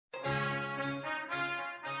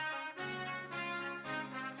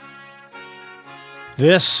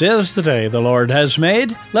This is the day the Lord has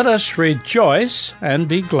made. Let us rejoice and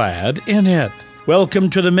be glad in it. Welcome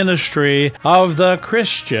to the ministry of the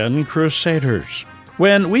Christian Crusaders.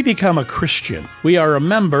 When we become a Christian, we are a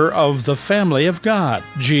member of the family of God.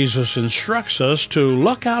 Jesus instructs us to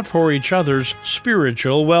look out for each other's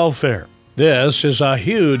spiritual welfare. This is a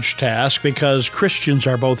huge task because Christians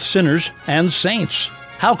are both sinners and saints.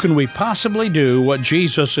 How can we possibly do what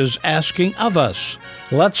Jesus is asking of us?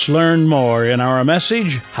 Let's learn more in our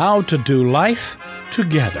message, How to Do Life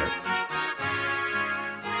Together.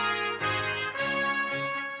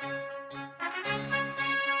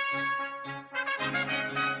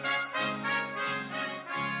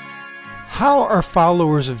 How are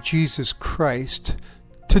followers of Jesus Christ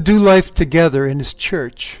to do life together in His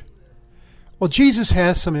church? Well, Jesus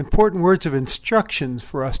has some important words of instructions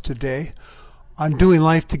for us today on doing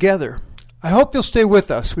life together. I hope you'll stay with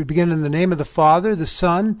us. We begin in the name of the Father, the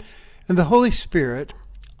Son, and the Holy Spirit.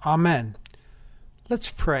 Amen. Let's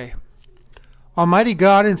pray. Almighty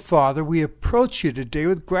God and Father, we approach you today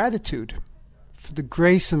with gratitude for the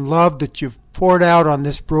grace and love that you've poured out on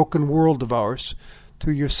this broken world of ours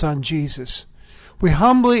through your Son, Jesus. We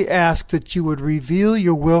humbly ask that you would reveal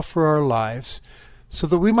your will for our lives so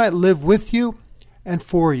that we might live with you and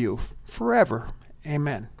for you forever.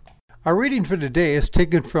 Amen. Our reading for today is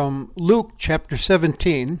taken from Luke chapter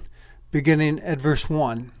 17, beginning at verse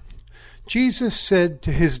 1. Jesus said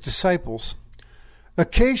to his disciples,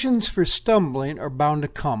 "Occasions for stumbling are bound to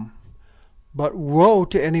come, but woe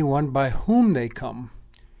to anyone by whom they come.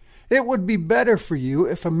 It would be better for you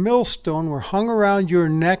if a millstone were hung around your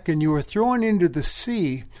neck and you were thrown into the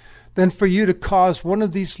sea than for you to cause one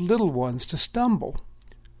of these little ones to stumble.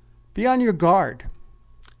 Be on your guard.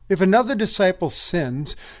 If another disciple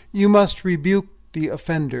sins, you must rebuke the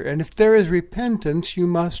offender, and if there is repentance, you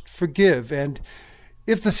must forgive. And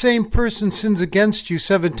if the same person sins against you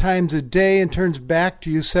 7 times a day and turns back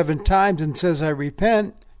to you 7 times and says, 'I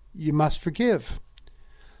repent,' you must forgive."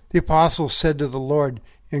 The apostles said to the Lord,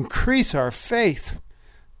 "Increase our faith."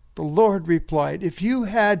 The Lord replied, "If you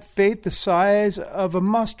had faith the size of a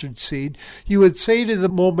mustard seed, you would say to the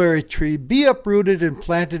mulberry tree, 'Be uprooted and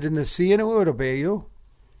planted in the sea,' and it would obey you.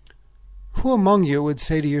 Who among you would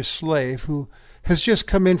say to your slave, who has just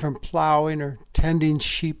come in from plowing or tending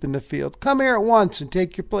sheep in the field, 'Come here at once and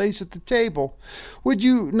take your place at the table'? Would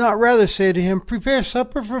you not rather say to him, 'Prepare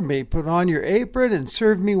supper for me, put on your apron, and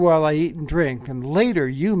serve me while I eat and drink, and later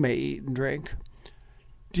you may eat and drink'?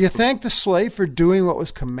 Do you thank the slave for doing what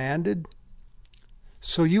was commanded?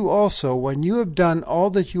 So you also, when you have done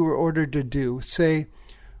all that you were ordered to do, say,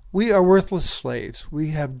 'We are worthless slaves.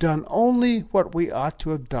 We have done only what we ought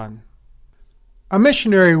to have done.'" A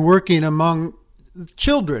missionary working among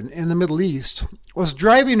children in the Middle East was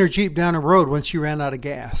driving her Jeep down a road when she ran out of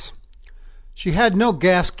gas. She had no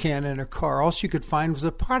gas can in her car. All she could find was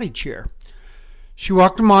a potty chair. She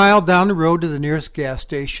walked a mile down the road to the nearest gas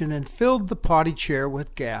station and filled the potty chair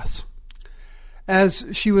with gas. As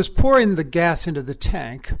she was pouring the gas into the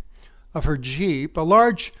tank of her Jeep, a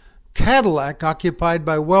large Cadillac occupied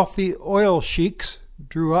by wealthy oil sheiks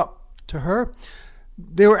drew up to her.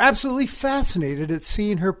 They were absolutely fascinated at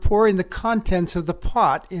seeing her pouring the contents of the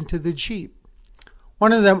pot into the Jeep.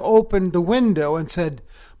 One of them opened the window and said,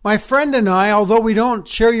 "My friend and I, although we don't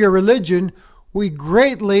share your religion, we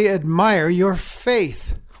greatly admire your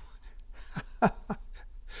faith."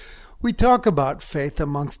 We talk about faith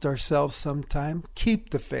amongst ourselves sometime. Keep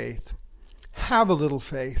the faith. Have a little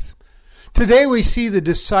faith. Today we see the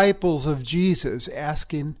disciples of Jesus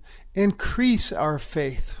asking, "Increase our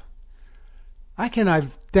faith." I can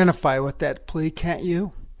identify with that plea, can't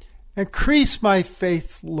you? Increase my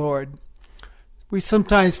faith, Lord. We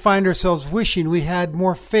sometimes find ourselves wishing we had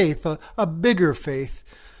more faith, a bigger faith.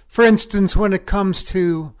 For instance, when it comes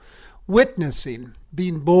to witnessing,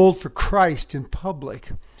 being bold for Christ in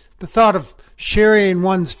public. The thought of sharing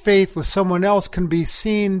one's faith with someone else can be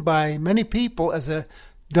seen by many people as a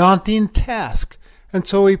daunting task. And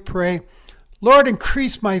so we pray, "Lord,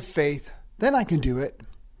 increase my faith, then I can do it."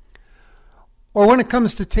 Or when it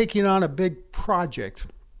comes to taking on a big project.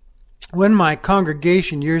 When my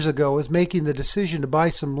congregation years ago was making the decision to buy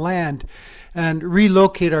some land and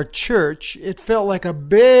relocate our church, it felt like a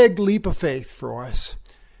big leap of faith for us.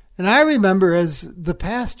 And I remember as the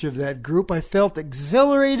pastor of that group, I felt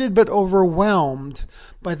exhilarated but overwhelmed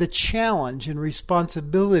by the challenge and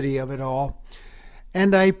responsibility of it all.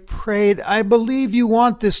 And I prayed, "I believe you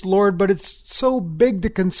want this, Lord, but it's so big to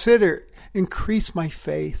consider. Increase my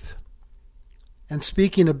faith." And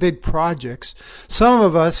speaking of big projects, some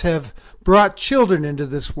of us have brought children into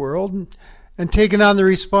this world, and taken on the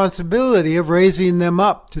responsibility of raising them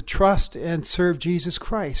up to trust and serve Jesus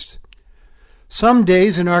Christ. Some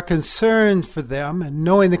days, in our concern for them and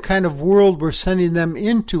knowing the kind of world we're sending them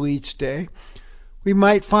into each day, we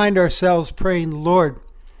might find ourselves praying, Lord,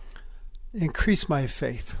 increase my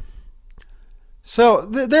faith. So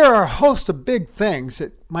there are a host of big things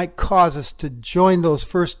that might cause us to join those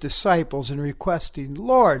first disciples in requesting,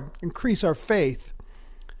 Lord, increase our faith.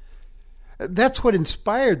 That's what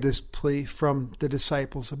inspired this plea from the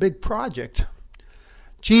disciples, a big project.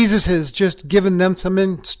 Jesus has just given them some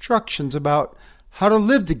instructions about how to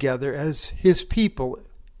live together as his people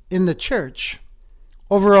in the church.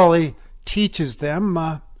 Overall, he teaches them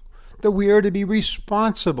that we are to be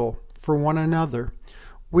responsible for one another.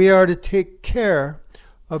 We are to take care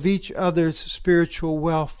of each other's spiritual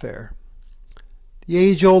welfare. The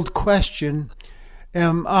age-old question,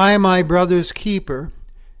 am I my brother's keeper,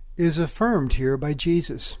 is affirmed here by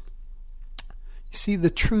Jesus. You see, the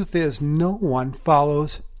truth is no one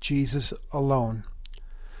follows Jesus alone.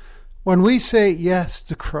 When we say yes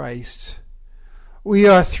to Christ, we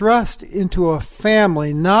are thrust into a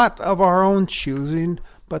family not of our own choosing,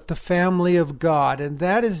 but the family of God. And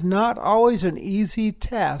that is not always an easy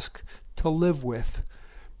task to live with,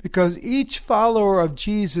 because each follower of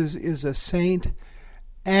Jesus is a saint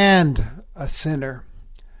and a sinner.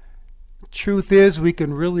 Truth is, we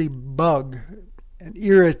can really bug and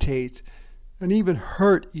irritate and even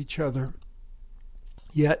hurt each other.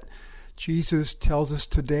 Yet, Jesus tells us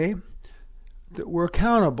today that we're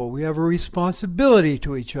accountable. We have a responsibility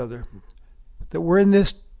to each other, that we're in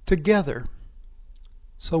this together.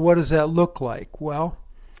 So what does that look like? Well,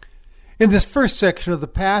 in this first section of the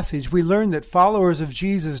passage, we learn that followers of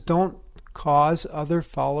Jesus don't cause other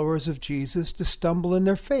followers of Jesus to stumble in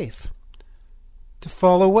their faith, to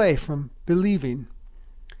fall away from believing.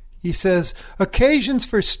 He says, occasions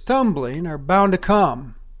for stumbling are bound to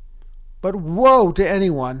come, but woe to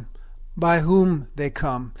anyone by whom they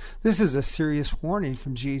come. This is a serious warning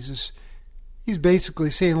from Jesus. He's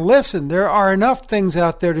basically saying, listen, there are enough things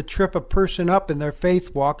out there to trip a person up in their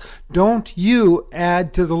faith walk. Don't you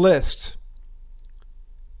add to the list.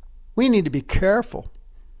 We need to be careful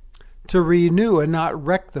to renew and not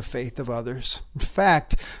wreck the faith of others. In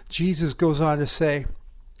fact, Jesus goes on to say,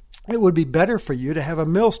 it would be better for you to have a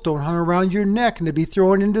millstone hung around your neck and to be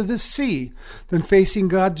thrown into the sea than facing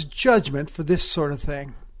God's judgment for this sort of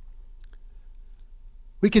thing.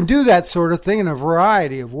 We can do that sort of thing in a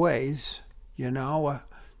variety of ways.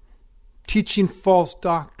 Teaching false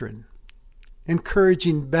doctrine,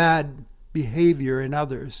 encouraging bad behavior in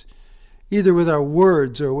others, either with our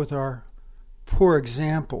words or with our poor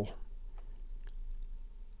example.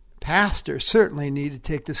 Pastors certainly need to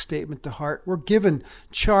take this statement to heart. We're given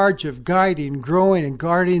charge of guiding, growing, and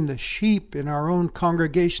guarding the sheep in our own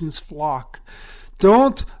congregation's flock.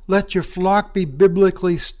 Don't let your flock be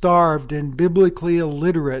biblically starved and biblically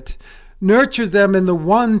illiterate. Nurture them in the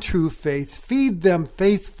one true faith. Feed them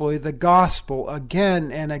faithfully the gospel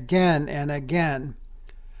again and again and again.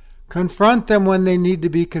 Confront them when they need to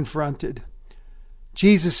be confronted.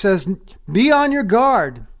 Jesus says, be on your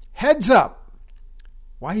guard. Heads up.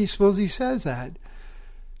 Why do you suppose he says that?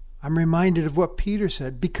 I'm reminded of what Peter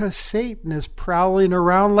said, because Satan is prowling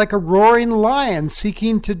around like a roaring lion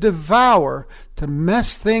seeking to devour, to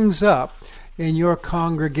mess things up in your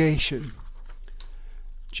congregation.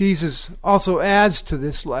 Jesus also adds to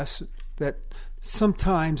this lesson that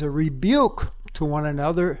sometimes a rebuke to one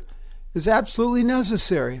another is absolutely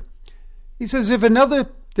necessary. He says, if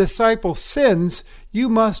another disciple sins, you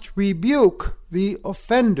must rebuke the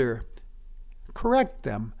offender, correct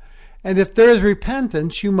them. And if there is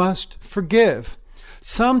repentance, you must forgive.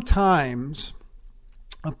 Sometimes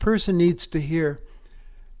a person needs to hear,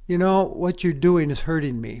 what you're doing is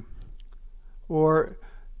hurting me. Or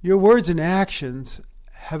your words and actions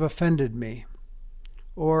have offended me.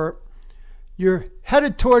 Or you're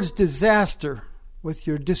headed towards disaster with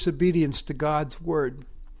your disobedience to God's word.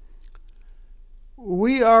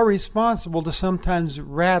 We are responsible to sometimes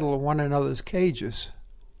rattle one another's cages.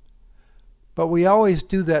 But we always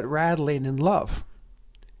do that rattling in love,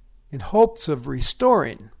 in hopes of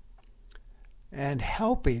restoring and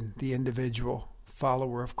helping the individual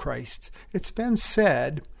follower of Christ. It's been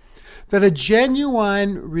said that a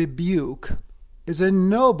genuine rebuke is a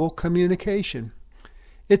noble communication.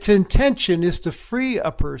 Its intention is to free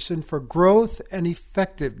a person for growth and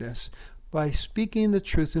effectiveness by speaking the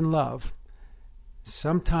truth in love.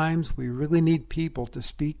 Sometimes we really need people to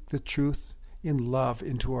speak the truth in love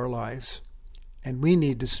into our lives. And we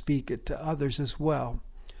need to speak it to others as well.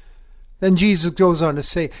 Then Jesus goes on to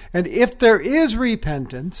say, and if there is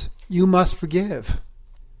repentance, you must forgive.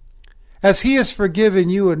 As he has forgiven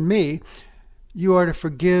you and me, you are to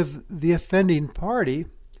forgive the offending party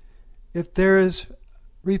if there is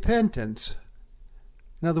repentance.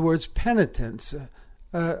 In other words, penitence,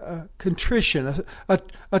 contrition,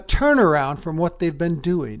 a turnaround from what they've been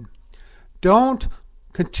doing. Don't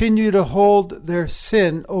continue to hold their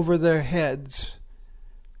sin over their heads,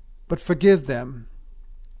 but forgive them.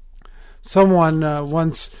 Someone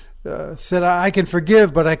once said, I can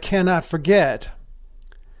forgive, but I cannot forget.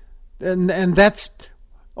 And that's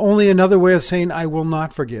only another way of saying, I will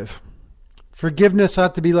not forgive. Forgiveness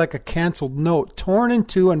ought to be like a canceled note, torn in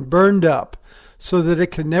two and burned up, so that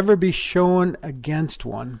it can never be shown against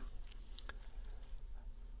one.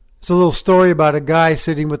 There's a little story about a guy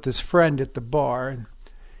sitting with his friend at the bar, and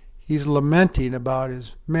he's lamenting about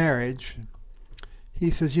his marriage. He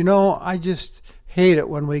says, I just hate it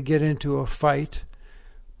when we get into a fight.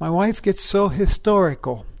 My wife gets so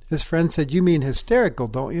historical. His friend said, you mean hysterical,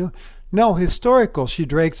 don't you? No, historical. She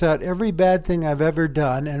drags out every bad thing I've ever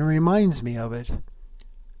done and reminds me of it.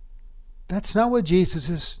 That's not what Jesus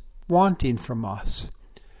is wanting from us.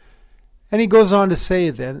 And he goes on to say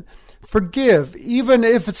then, forgive, even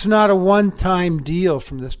if it's not a one-time deal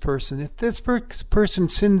from this person. If this person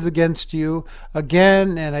sins against you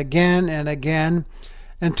again and again and again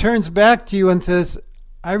and turns back to you and says,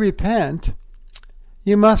 I repent,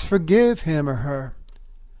 you must forgive him or her.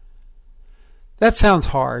 That sounds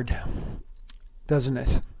hard, doesn't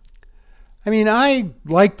it? I mean, I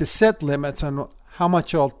like to set limits on how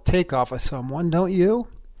much I'll take off of someone, don't you?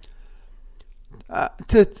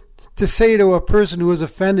 To say to a person who has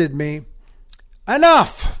offended me,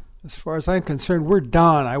 enough! As far as I'm concerned, we're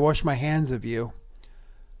done. I wash my hands of you.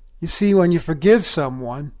 You see, when you forgive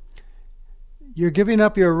someone, you're giving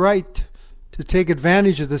up your right to take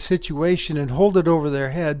advantage of the situation and hold it over their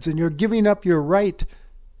heads, and you're giving up your right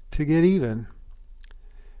to get even.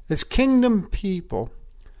 As kingdom people,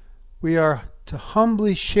 we are to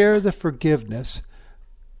humbly share the forgiveness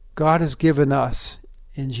God has given us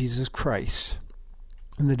in Jesus Christ.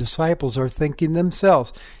 And the disciples are thinking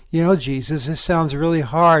themselves, Jesus, this sounds really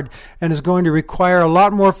hard and is going to require a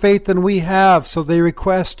lot more faith than we have. So they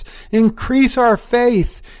request, increase our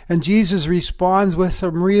faith. And Jesus responds with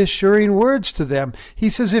some reassuring words to them. He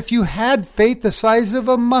says, if you had faith the size of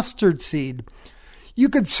a mustard seed, you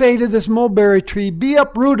could say to this mulberry tree, be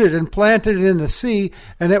uprooted and planted in the sea,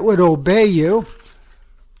 and it would obey you.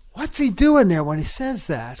 What's he doing there when he says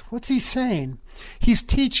that? What's he saying? He's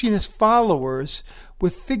teaching his followers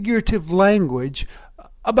with figurative language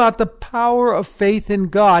about the power of faith in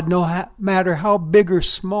God, no matter how big or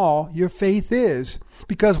small your faith is.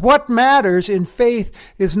 Because what matters in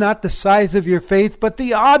faith is not the size of your faith, but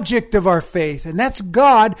the object of our faith. And that's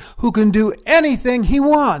God, who can do anything he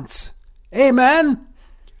wants. Amen?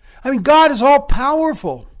 I mean, God is all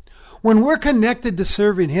powerful. When we're connected to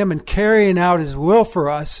serving him and carrying out his will for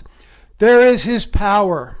us, there is his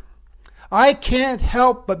power. I can't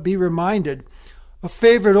help but be reminded of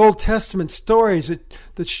favorite Old Testament stories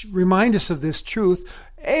that remind us of this truth.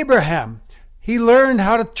 Abraham, he learned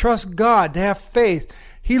how to trust God, to have faith.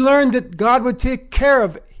 He learned that God would take care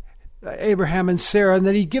of Abraham and Sarah and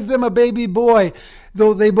that he'd give them a baby boy,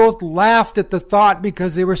 though they both laughed at the thought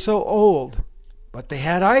because they were so old. But they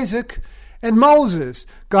had Isaac. And Moses,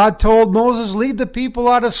 God told Moses, lead the people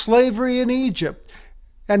out of slavery in Egypt.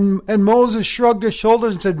 And Moses shrugged his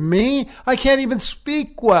shoulders and said, me? I can't even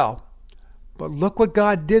speak well. But look what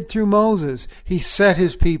God did through Moses. He set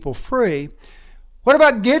his people free. What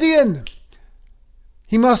about Gideon?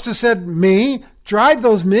 He must have said, me? Drive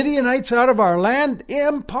those Midianites out of our land?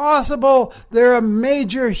 Impossible. They're a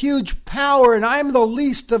major, huge power, and I'm the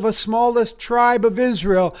least of a smallest tribe of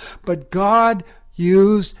Israel. But God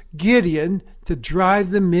used Gideon to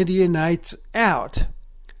drive the Midianites out.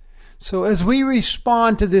 So as we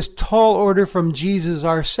respond to this tall order from Jesus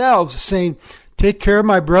ourselves, saying, take care of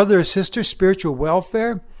my brother or sister's spiritual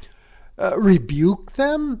welfare, rebuke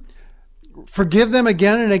them, forgive them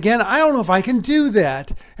again and again, I don't know if I can do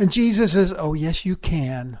that. And Jesus says, oh, yes, you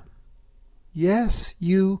can. Yes,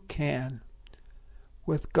 you can.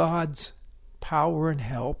 With God's power and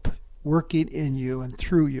help working in you and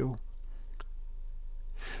through you.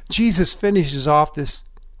 Jesus finishes off this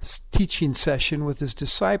teaching session with his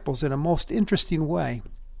disciples in a most interesting way.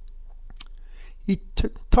 He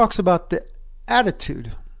talks about the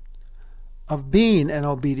attitude of being an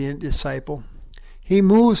obedient disciple. He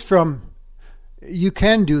moves from you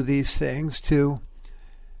can do these things to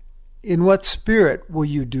in what spirit will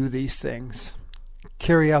you do these things?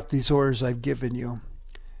 Carry out these orders I've given you.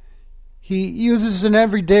 He uses an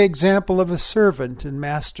everyday example of a servant and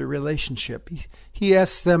master relationship. He He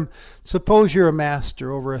asks them, suppose you're a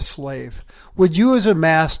master over a slave. Would you as a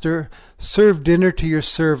master serve dinner to your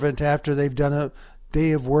servant after they've done a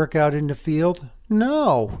day of work out in the field?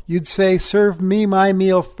 No. You'd say, serve me my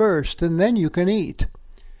meal first, and then you can eat.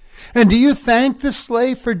 And do you thank the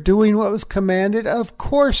slave for doing what was commanded? Of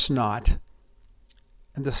course not.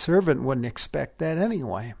 And the servant wouldn't expect that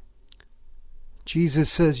anyway.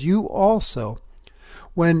 Jesus says, you also,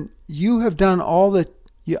 when you have done all that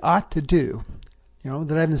you ought to do,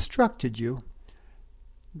 that I've instructed you,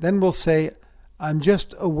 then we'll say, I'm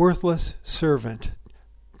just a worthless servant,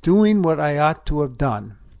 doing what I ought to have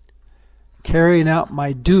done, carrying out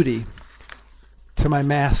my duty to my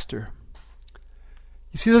master.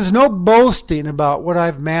 You see, there's no boasting about what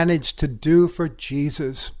I've managed to do for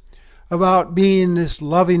Jesus, about being this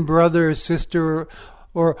loving brother or sister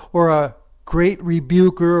or a great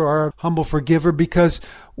rebuker or a humble forgiver, because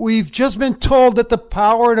we've just been told that the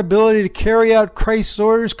power and ability to carry out Christ's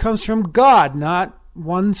orders comes from God, not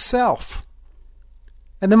oneself.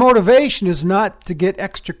 And the motivation is not to get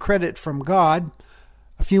extra credit from God,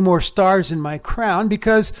 a few more stars in my crown,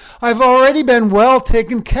 because I've already been well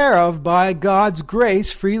taken care of by God's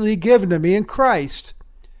grace freely given to me in Christ.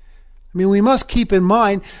 We must keep in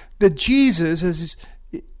mind that Jesus,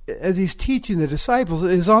 as he's teaching the disciples,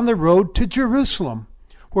 is on the road to Jerusalem,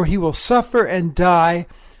 where he will suffer and die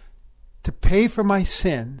to pay for my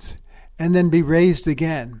sins and then be raised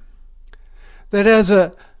again. That as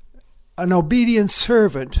an obedient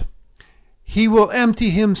servant, he will empty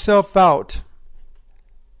himself out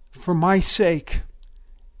for my sake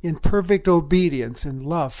in perfect obedience and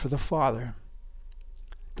love for the Father.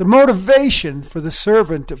 The motivation for the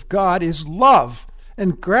servant of God is love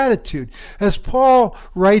and gratitude. As Paul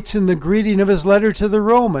writes in the greeting of his letter to the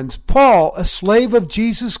Romans, Paul, a slave of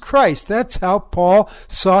Jesus Christ. That's how Paul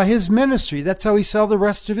saw his ministry. That's how he saw the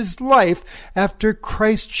rest of his life after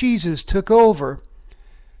Christ Jesus took over.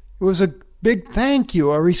 It was a big thank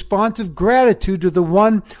you, a response of gratitude to the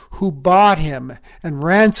one who bought him and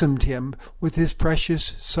ransomed him with his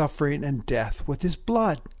precious suffering and death, with his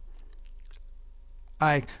blood.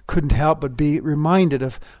 I couldn't help but be reminded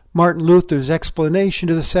of Martin Luther's explanation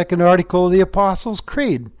to the second article of the Apostles'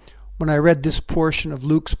 Creed when I read this portion of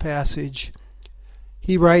Luke's passage.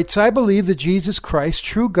 He writes, I believe that Jesus Christ,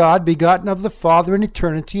 true God, begotten of the Father in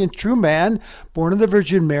eternity, and true man, born of the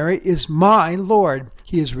Virgin Mary, is my Lord.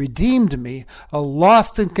 He has redeemed me, a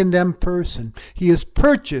lost and condemned person. He has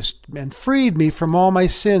purchased and freed me from all my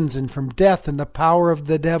sins and from death and the power of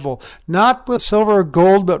the devil, not with silver or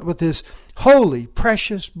gold, but with his holy,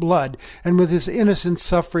 precious blood, and with his innocent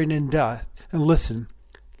suffering and death. And listen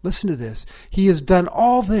to this. He has done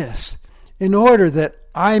all this in order that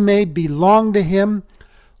I may belong to him,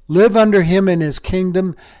 live under him in his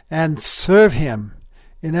kingdom, and serve him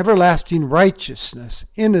in everlasting righteousness,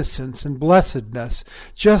 innocence, and blessedness,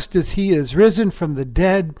 just as he is risen from the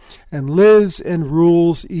dead and lives and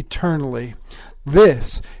rules eternally.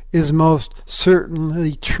 This is most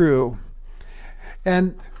certainly true.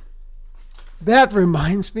 And that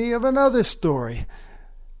reminds me of another story.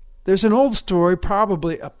 There's an old story,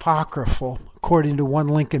 probably apocryphal, according to one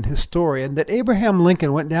Lincoln historian, that Abraham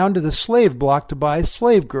Lincoln went down to the slave block to buy a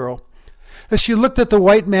slave girl. As she looked at the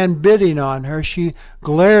white man bidding on her, she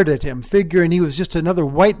glared at him, figuring he was just another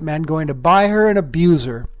white man going to buy her and abuse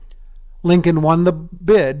her. Lincoln won the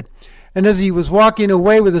bid, and as he was walking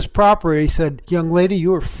away with his property, he said, "Young lady,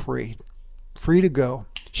 you are free to go."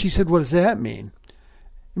 She said, "What does that mean?"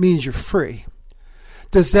 "It means you're free."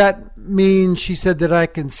 "Does that mean," she said, "that I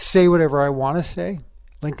can say whatever I want to say?"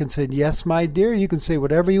 Lincoln said, "Yes, my dear, you can say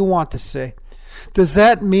whatever you want to say." "Does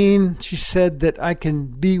that mean," she said, "that I can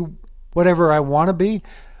be whatever I want to be?"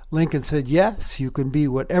 Lincoln said, "Yes, you can be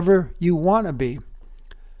whatever you want to be."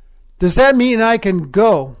 "Does that mean I can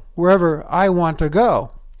go wherever I want to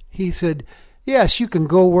go?" He said, "Yes, you can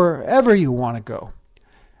go wherever you want to go."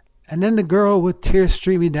 And then the girl, with tears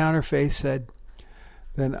streaming down her face, said,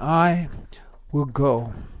 "Then I will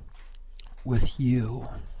go with you."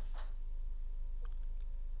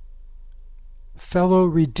 Fellow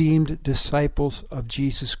redeemed disciples of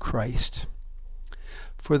Jesus Christ,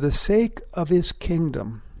 for the sake of his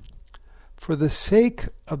kingdom, for the sake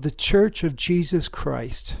of the church of Jesus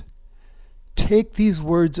Christ, take these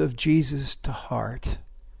words of Jesus to heart.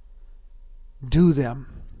 Do them.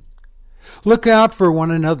 Look out for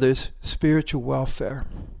one another's spiritual welfare.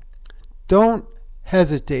 Don't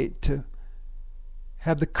hesitate to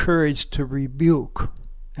have the courage to rebuke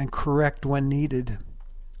and correct when needed,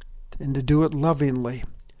 and to do it lovingly.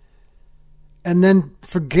 And then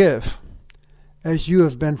forgive as you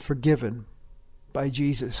have been forgiven by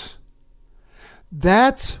Jesus.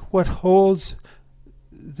 That's what holds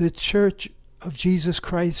the church of Jesus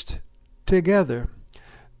Christ together.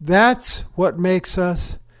 That's what makes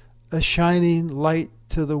us a shining light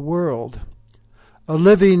to the world, a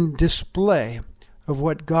living display of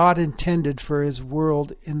what God intended for His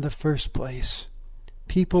world in the first place.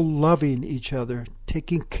 People loving each other,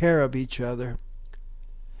 taking care of each other.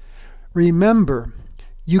 Remember,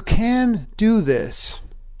 you can do this,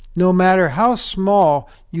 no matter how small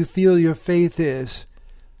you feel your faith is.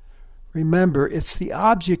 Remember, it's the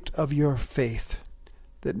object of your faith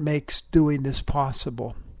that makes doing this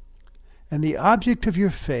possible. And the object of your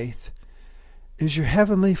faith is your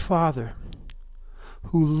Heavenly Father,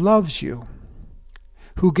 who loves you,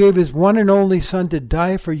 who gave His one and only Son to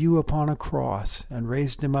die for you upon a cross and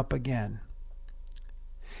raised Him up again.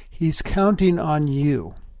 He's counting on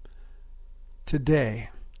you today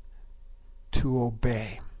to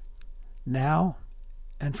obey, now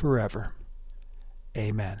and forever.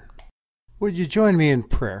 Amen. Would you join me in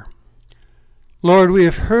prayer? Lord, we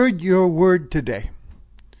have heard your word today.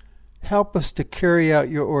 Help us to carry out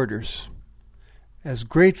your orders as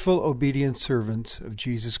grateful, obedient servants of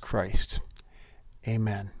Jesus Christ.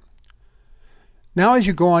 Amen. Now as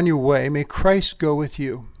you go on your way, may Christ go with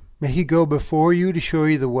you. May He go before you to show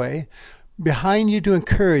you the way, behind you to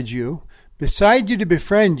encourage you, beside you to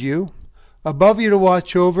befriend you, above you to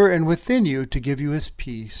watch over, and within you to give you His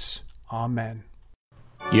peace. Amen.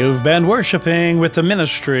 You've been worshiping with the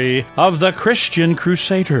ministry of the Christian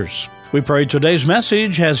Crusaders. We pray today's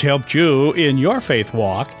message has helped you in your faith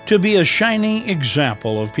walk to be a shining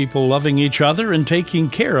example of people loving each other and taking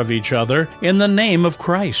care of each other in the name of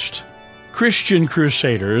Christ. Christian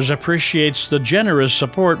Crusaders appreciates the generous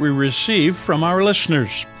support we receive from our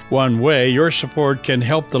listeners. One way your support can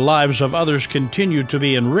help the lives of others continue to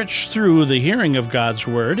be enriched through the hearing of God's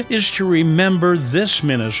Word is to remember this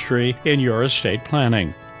ministry in your estate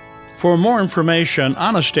planning. For more information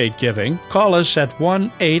on estate giving, call us at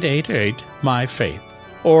 1-888-MY-FAITH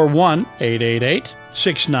or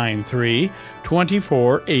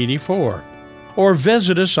 1-888-693-2484 or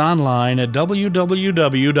visit us online at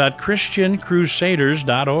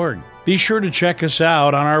www.christiancrusaders.org. Be sure to check us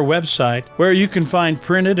out on our website, where you can find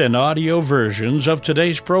printed and audio versions of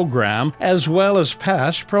today's program as well as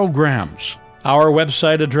past programs. Our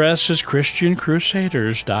website address is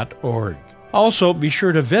christiancrusaders.org. Also, be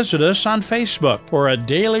sure to visit us on Facebook for a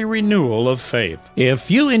daily renewal of faith.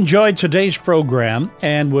 If you enjoyed today's program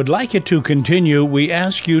and would like it to continue, we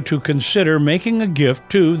ask you to consider making a gift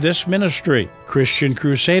to this ministry. Christian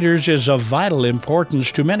Crusaders is of vital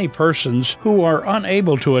importance to many persons who are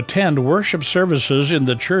unable to attend worship services in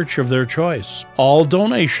the church of their choice. All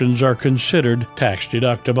donations are considered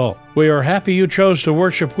tax-deductible. We are happy you chose to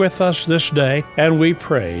worship with us this day, and we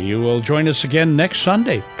pray you will join us again next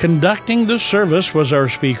Sunday. Conducting the service was our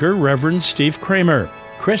speaker, Reverend Steve Kramer.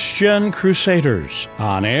 Christian Crusaders,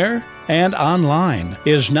 on air and online,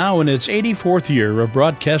 is now in its 84th year of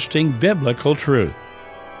broadcasting biblical truth.